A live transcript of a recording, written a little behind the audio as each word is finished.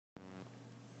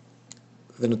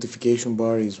The notification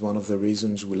bar is one of the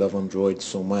reasons we love Android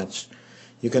so much.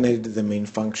 You can edit the main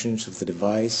functions of the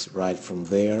device right from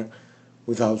there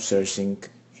without searching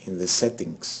in the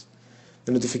settings.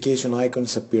 The notification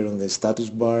icons appear on the status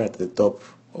bar at the top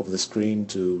of the screen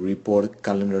to report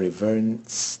calendar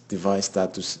events, device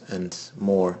status, and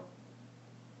more.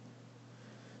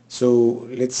 So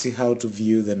let's see how to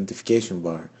view the notification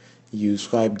bar. You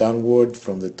swipe downward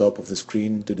from the top of the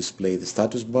screen to display the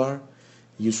status bar.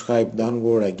 You swipe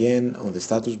downward again on the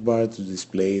status bar to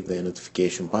display the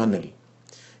notification panel.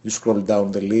 You scroll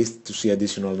down the list to see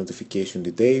additional notification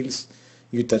details.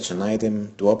 You touch an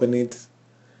item to open it.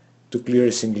 To clear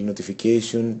a single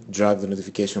notification, drag the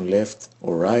notification left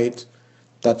or right.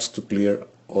 Touch to clear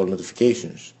all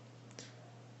notifications.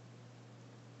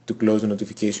 To close the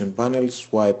notification panel,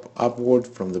 swipe upward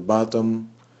from the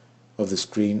bottom of the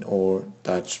screen or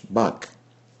touch back.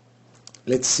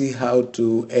 Let's see how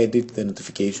to edit the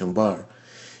notification bar.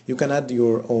 You can add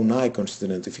your own icons to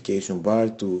the notification bar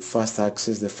to fast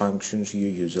access the functions you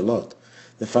use a lot.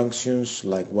 The functions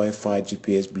like Wi-Fi,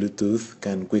 GPS, Bluetooth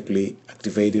can quickly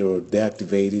activate it or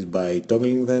deactivate it by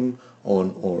toggling them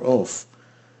on or off.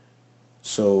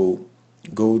 So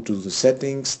go to the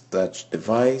settings, touch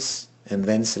device, and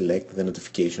then select the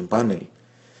notification panel.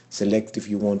 Select if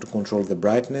you want to control the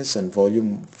brightness and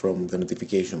volume from the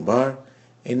notification bar,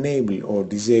 enable or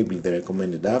disable the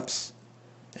recommended apps,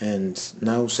 and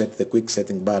now set the quick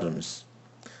setting buttons.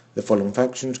 The following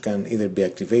functions can either be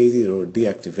activated or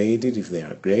deactivated if they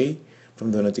are gray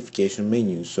from the notification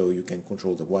menu, so you can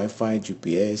control the Wi-Fi,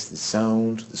 GPS, the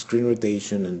sound, the screen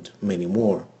rotation, and many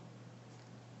more.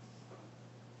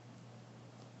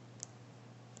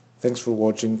 Thanks for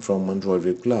watching from Android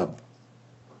Rip Club.